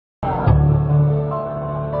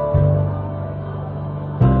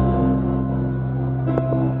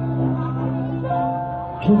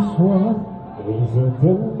Just what is it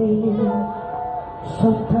in me?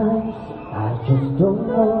 Sometimes I just don't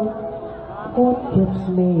know what keeps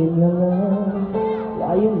me in your love.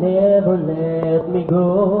 Why you never let me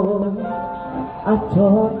go? I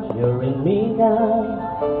thought you're in me now.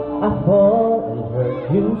 I fall and hurt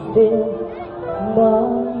you still. My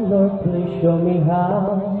Lord, please show me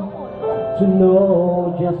how to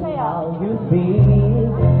know just how you feel.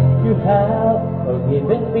 You have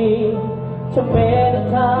forgiven me so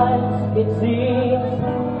many times it seems.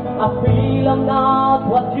 I feel I'm not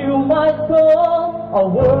what you might call a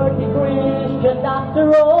worthy Christian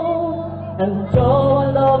after all. And so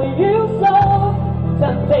I love you so,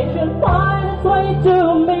 temptation finds its way to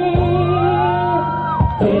me.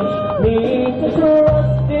 Teach me to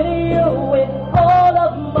trust in you with all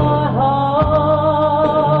of my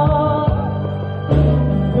heart,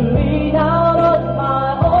 to lean out on my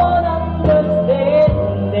own understanding.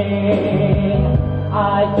 I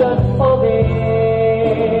just forget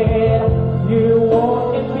you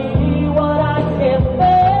won't give me what I can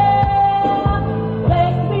bear.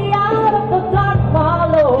 Take me out of the dark, my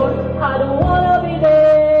Lord, I don't wanna be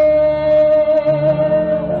there.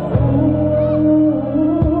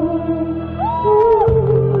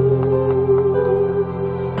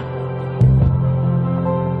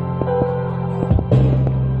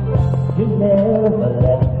 You never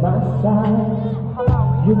left my side.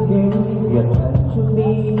 You gave your hand to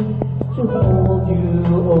me to hold you,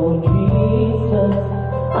 oh Jesus.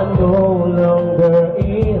 I'm no longer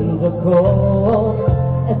in the cold,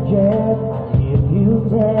 and yet I leave you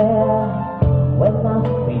there. When I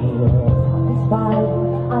feel satisfied,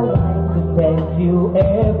 I like to thank you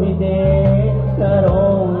every day. Not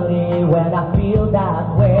only when I feel that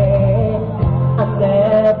way. I've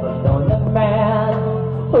never known a man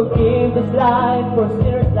who gave his life for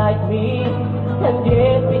sinners like me. And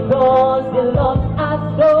yet because you loved us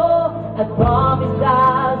so and promised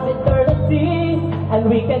us eternity, and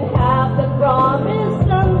we can have the promise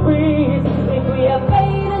and breathe if we have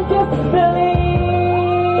faith and just believe.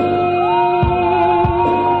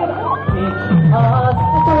 Teach us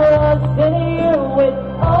to trust in you with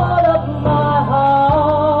all of my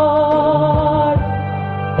heart,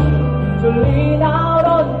 to lean out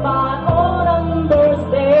on my own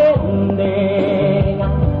understanding.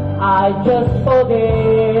 I just forget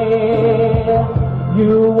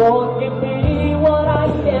you won't